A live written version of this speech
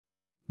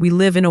We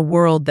live in a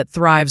world that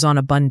thrives on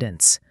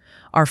abundance.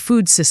 Our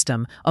food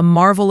system, a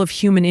marvel of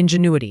human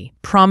ingenuity,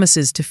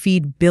 promises to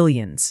feed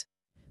billions.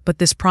 But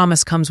this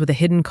promise comes with a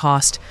hidden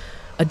cost,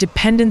 a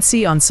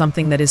dependency on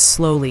something that is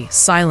slowly,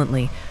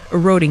 silently,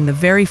 eroding the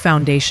very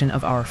foundation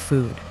of our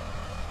food.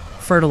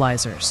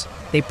 Fertilizers.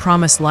 They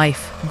promise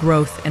life,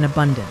 growth, and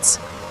abundance,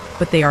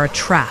 but they are a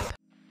trap.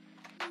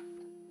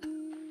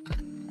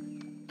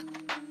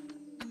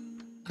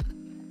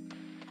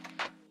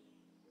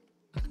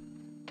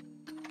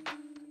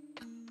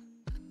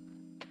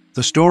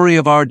 The story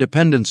of our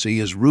dependency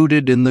is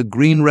rooted in the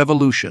Green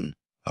Revolution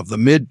of the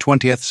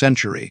mid-20th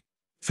century.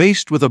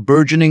 Faced with a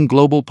burgeoning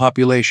global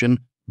population,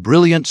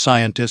 brilliant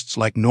scientists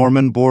like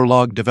Norman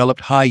Borlaug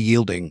developed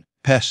high-yielding,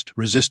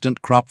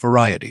 pest-resistant crop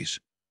varieties.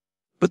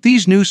 But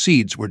these new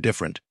seeds were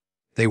different.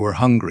 They were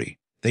hungry.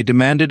 They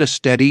demanded a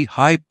steady,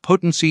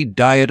 high-potency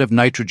diet of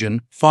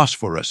nitrogen,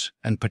 phosphorus,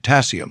 and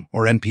potassium,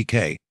 or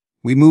NPK.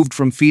 We moved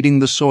from feeding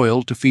the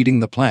soil to feeding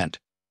the plant.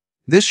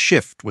 This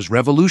shift was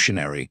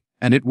revolutionary,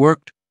 and it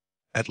worked,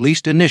 at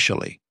least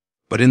initially.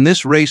 But in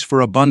this race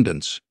for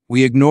abundance,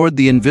 we ignored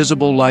the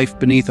invisible life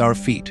beneath our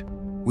feet.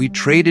 We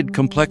traded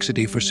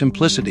complexity for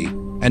simplicity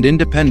and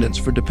independence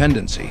for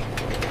dependency.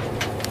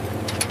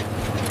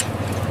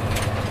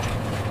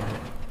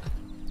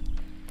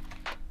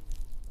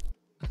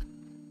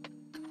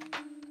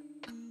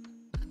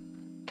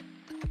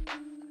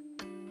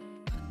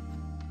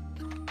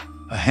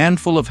 A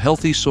handful of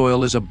healthy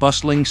soil is a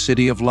bustling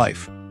city of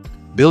life.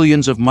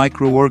 Billions of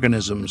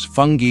microorganisms,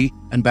 fungi,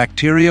 and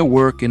bacteria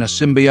work in a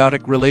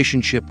symbiotic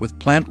relationship with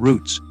plant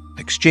roots,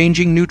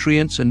 exchanging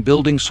nutrients and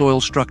building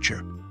soil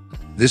structure.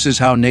 This is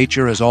how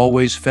nature has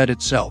always fed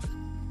itself.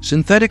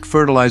 Synthetic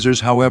fertilizers,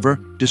 however,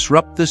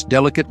 disrupt this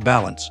delicate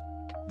balance.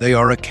 They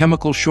are a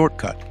chemical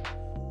shortcut.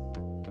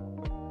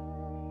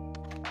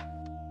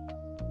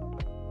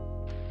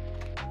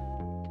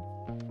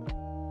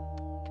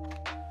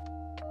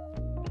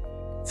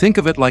 Think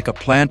of it like a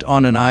plant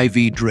on an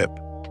IV drip.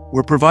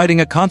 We're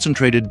providing a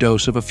concentrated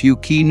dose of a few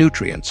key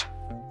nutrients,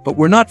 but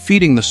we're not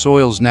feeding the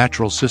soil's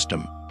natural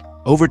system.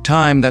 Over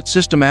time, that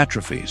system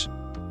atrophies.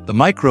 The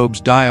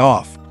microbes die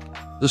off.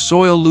 The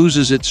soil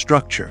loses its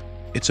structure,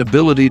 its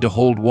ability to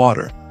hold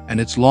water, and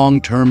its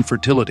long-term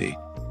fertility.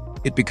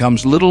 It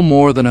becomes little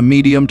more than a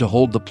medium to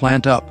hold the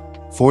plant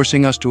up,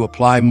 forcing us to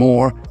apply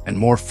more and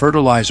more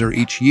fertilizer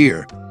each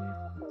year.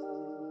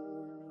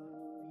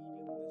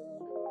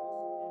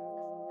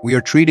 We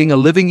are treating a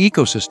living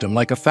ecosystem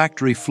like a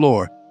factory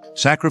floor,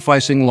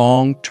 sacrificing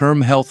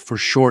long-term health for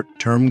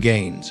short-term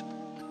gains.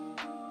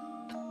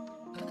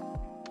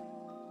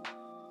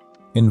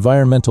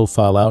 Environmental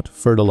fallout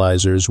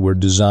fertilizers were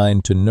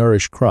designed to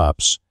nourish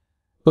crops,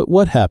 but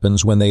what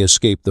happens when they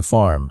escape the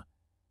farm?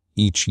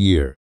 Each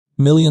year,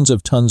 millions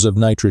of tons of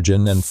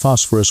nitrogen and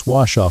phosphorus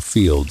wash off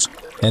fields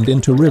and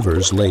into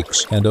rivers,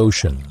 lakes, and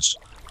oceans.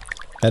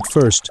 At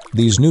first,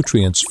 these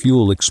nutrients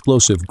fuel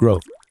explosive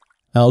growth.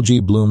 Algae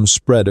blooms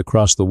spread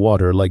across the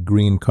water like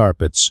green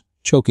carpets,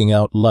 choking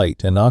out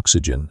light and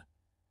oxygen.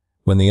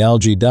 When the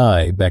algae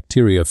die,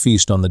 bacteria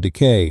feast on the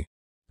decay,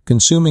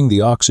 consuming the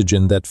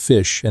oxygen that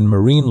fish and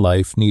marine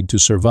life need to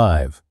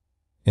survive.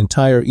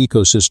 Entire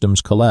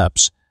ecosystems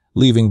collapse,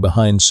 leaving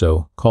behind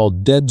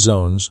so-called dead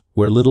zones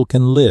where little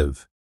can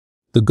live.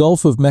 The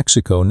Gulf of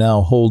Mexico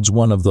now holds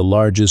one of the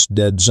largest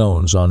dead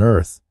zones on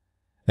Earth,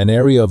 an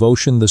area of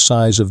ocean the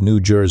size of New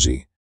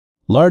Jersey,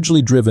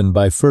 largely driven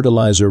by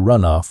fertilizer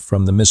runoff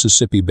from the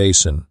Mississippi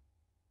Basin.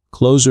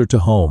 Closer to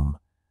home,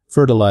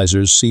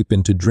 fertilizers seep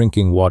into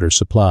drinking water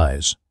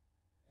supplies.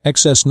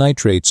 Excess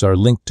nitrates are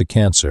linked to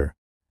cancer,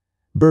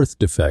 birth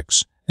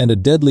defects, and a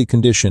deadly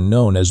condition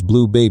known as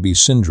blue baby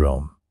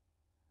syndrome.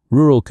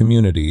 Rural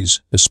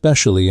communities,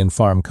 especially in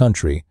farm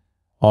country,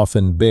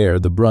 often bear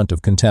the brunt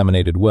of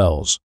contaminated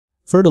wells.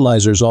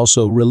 Fertilizers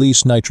also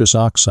release nitrous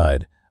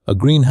oxide, a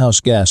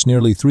greenhouse gas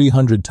nearly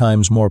 300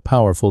 times more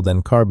powerful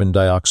than carbon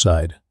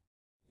dioxide.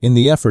 In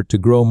the effort to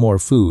grow more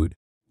food,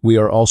 we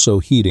are also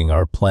heating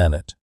our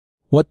planet.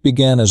 What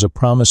began as a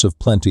promise of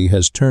plenty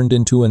has turned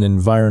into an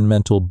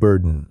environmental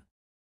burden,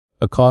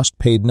 a cost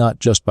paid not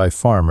just by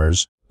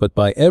farmers, but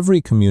by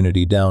every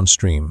community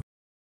downstream.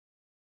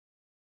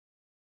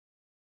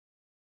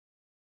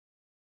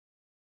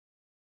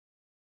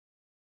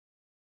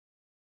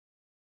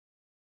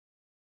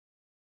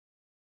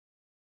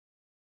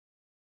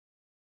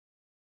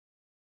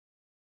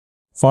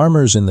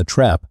 Farmers in the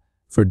trap.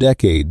 For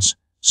decades,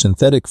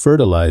 synthetic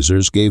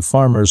fertilizers gave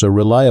farmers a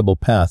reliable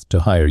path to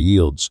higher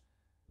yields.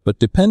 But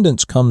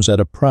dependence comes at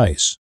a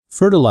price.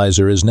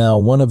 Fertilizer is now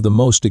one of the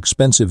most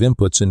expensive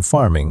inputs in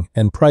farming,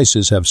 and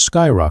prices have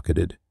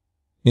skyrocketed.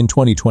 In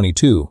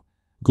 2022,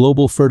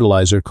 global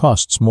fertilizer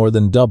costs more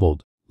than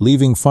doubled,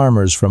 leaving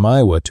farmers from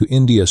Iowa to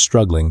India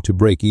struggling to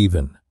break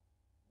even.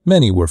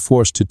 Many were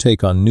forced to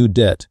take on new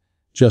debt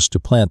just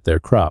to plant their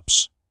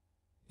crops.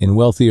 In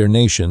wealthier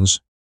nations,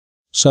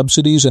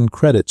 subsidies and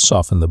credit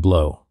soften the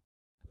blow.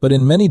 But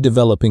in many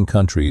developing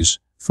countries,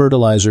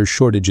 fertilizer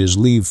shortages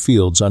leave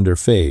fields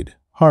underfed,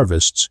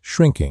 harvests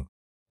shrinking,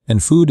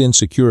 and food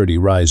insecurity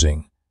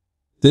rising.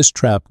 This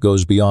trap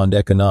goes beyond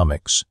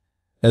economics.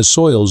 As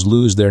soils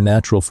lose their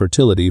natural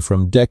fertility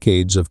from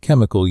decades of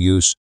chemical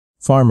use,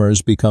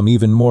 farmers become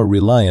even more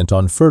reliant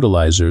on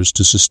fertilizers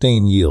to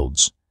sustain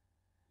yields.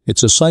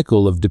 It's a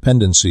cycle of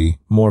dependency.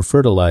 More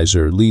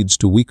fertilizer leads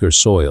to weaker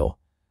soil,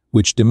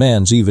 which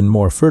demands even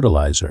more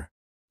fertilizer.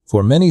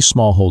 For many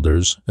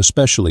smallholders,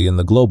 especially in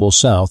the global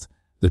south,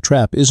 the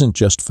trap isn't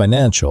just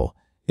financial,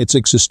 it's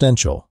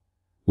existential.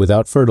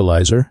 Without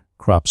fertilizer,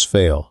 crops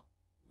fail.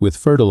 With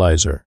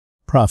fertilizer,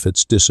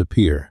 profits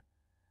disappear.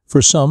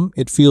 For some,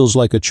 it feels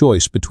like a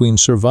choice between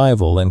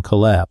survival and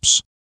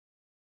collapse.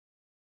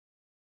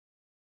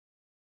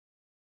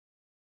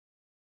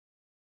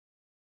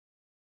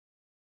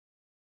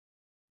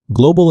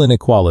 Global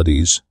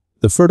inequalities.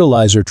 The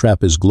fertilizer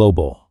trap is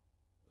global,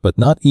 but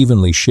not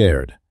evenly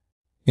shared.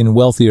 In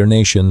wealthier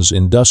nations,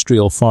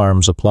 industrial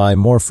farms apply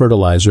more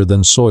fertilizer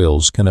than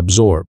soils can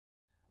absorb.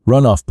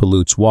 Runoff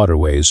pollutes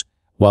waterways,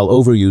 while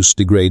overuse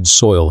degrades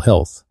soil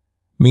health.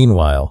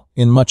 Meanwhile,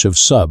 in much of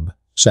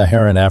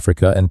sub-Saharan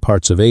Africa and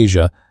parts of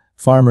Asia,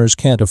 farmers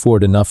can't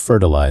afford enough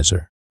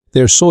fertilizer.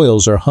 Their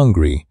soils are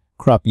hungry,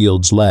 crop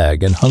yields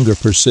lag, and hunger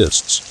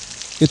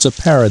persists. It's a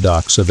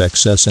paradox of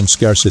excess and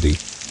scarcity.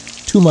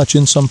 Too much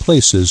in some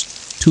places,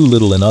 too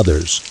little in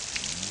others.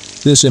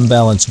 This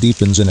imbalance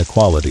deepens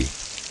inequality.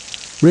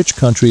 Rich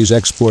countries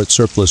export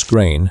surplus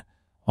grain,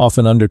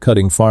 often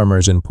undercutting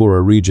farmers in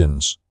poorer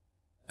regions.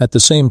 At the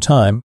same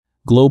time,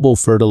 global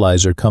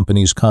fertilizer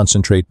companies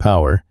concentrate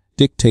power,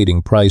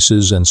 dictating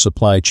prices and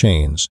supply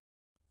chains.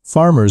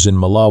 Farmers in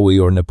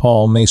Malawi or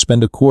Nepal may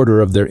spend a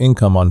quarter of their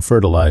income on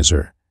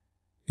fertilizer,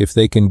 if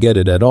they can get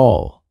it at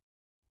all.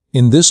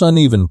 In this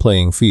uneven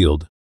playing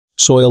field,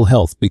 soil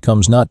health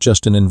becomes not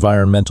just an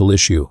environmental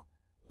issue,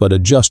 but a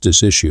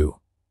justice issue.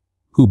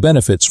 Who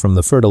benefits from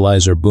the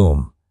fertilizer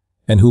boom?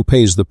 And who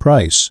pays the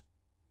price?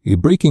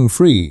 Breaking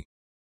free.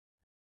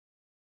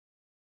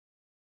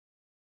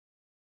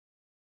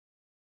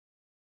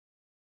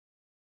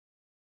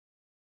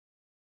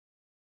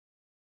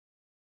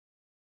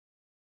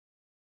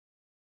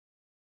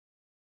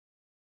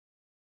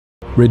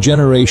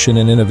 Regeneration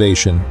and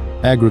innovation.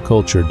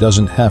 Agriculture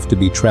doesn't have to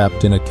be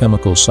trapped in a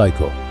chemical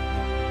cycle.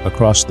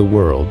 Across the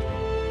world,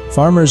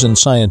 farmers and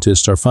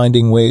scientists are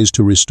finding ways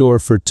to restore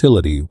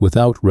fertility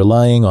without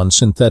relying on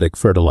synthetic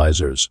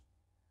fertilizers.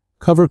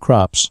 Cover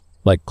crops,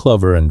 like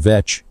clover and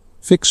vetch,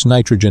 fix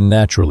nitrogen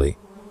naturally,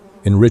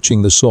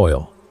 enriching the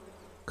soil.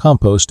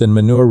 Compost and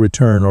manure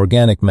return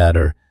organic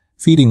matter,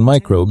 feeding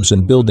microbes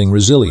and building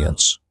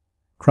resilience.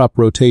 Crop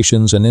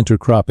rotations and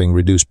intercropping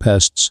reduce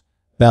pests,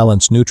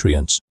 balance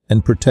nutrients,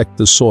 and protect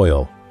the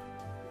soil.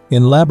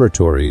 In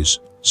laboratories,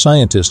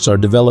 scientists are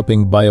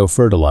developing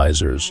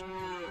biofertilizers,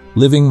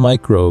 living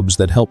microbes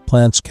that help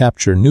plants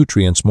capture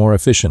nutrients more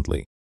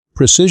efficiently.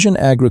 Precision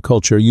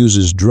agriculture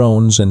uses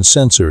drones and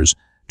sensors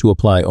to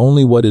apply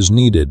only what is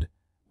needed,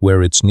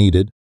 where it's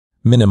needed,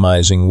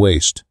 minimizing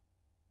waste.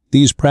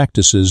 These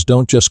practices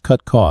don't just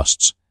cut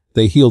costs,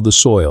 they heal the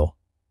soil.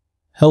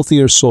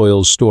 Healthier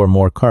soils store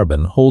more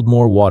carbon, hold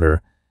more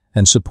water,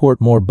 and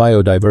support more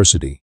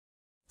biodiversity.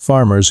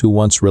 Farmers who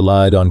once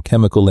relied on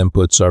chemical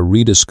inputs are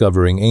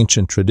rediscovering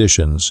ancient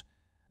traditions,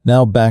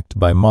 now backed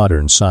by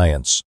modern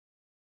science.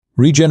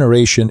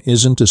 Regeneration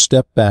isn't a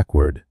step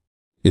backward.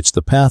 It's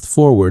the path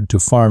forward to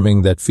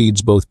farming that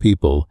feeds both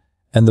people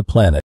and the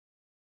planet.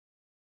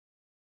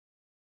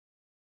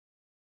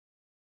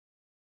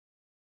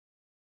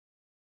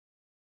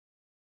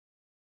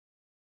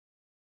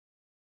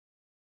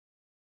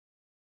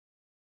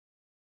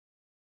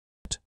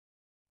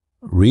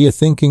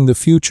 Rethinking the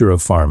future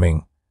of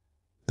farming.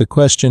 The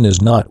question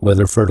is not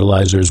whether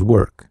fertilizers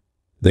work.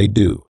 They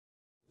do.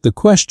 The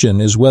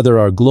question is whether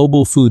our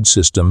global food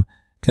system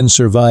can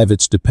survive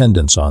its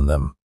dependence on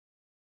them.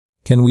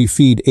 Can we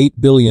feed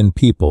 8 billion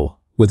people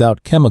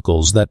without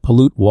chemicals that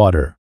pollute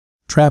water,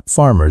 trap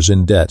farmers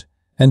in debt,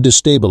 and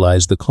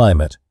destabilize the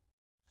climate?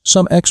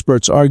 Some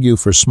experts argue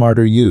for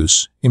smarter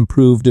use,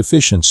 improved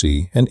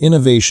efficiency, and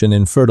innovation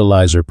in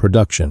fertilizer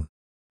production.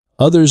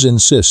 Others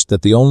insist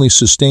that the only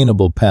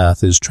sustainable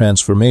path is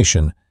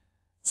transformation,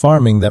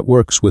 farming that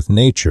works with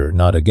nature,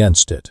 not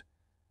against it.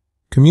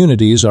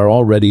 Communities are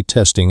already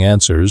testing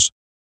answers.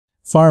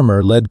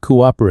 Farmer-led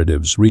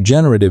cooperatives,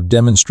 regenerative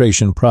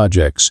demonstration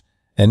projects,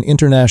 and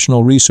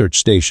international research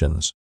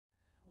stations.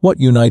 What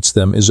unites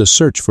them is a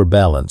search for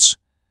balance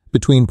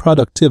between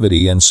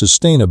productivity and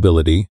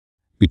sustainability,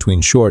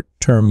 between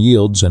short-term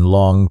yields and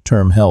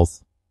long-term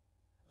health.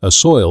 A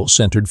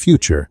soil-centered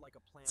future.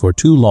 For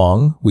too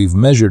long, we've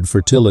measured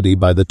fertility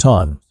by the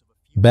ton.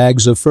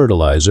 Bags of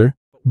fertilizer,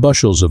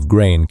 bushels of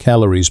grain,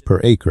 calories per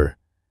acre.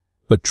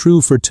 But true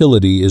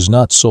fertility is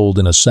not sold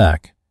in a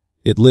sack.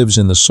 It lives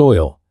in the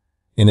soil,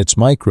 in its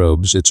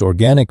microbes, its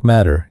organic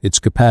matter, its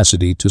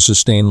capacity to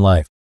sustain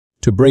life.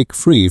 To break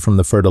free from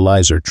the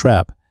fertilizer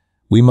trap,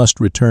 we must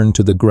return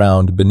to the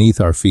ground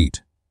beneath our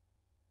feet.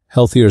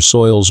 Healthier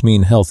soils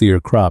mean healthier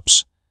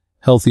crops,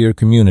 healthier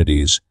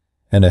communities,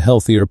 and a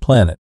healthier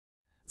planet.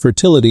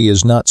 Fertility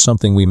is not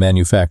something we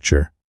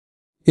manufacture.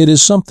 It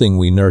is something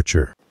we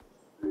nurture.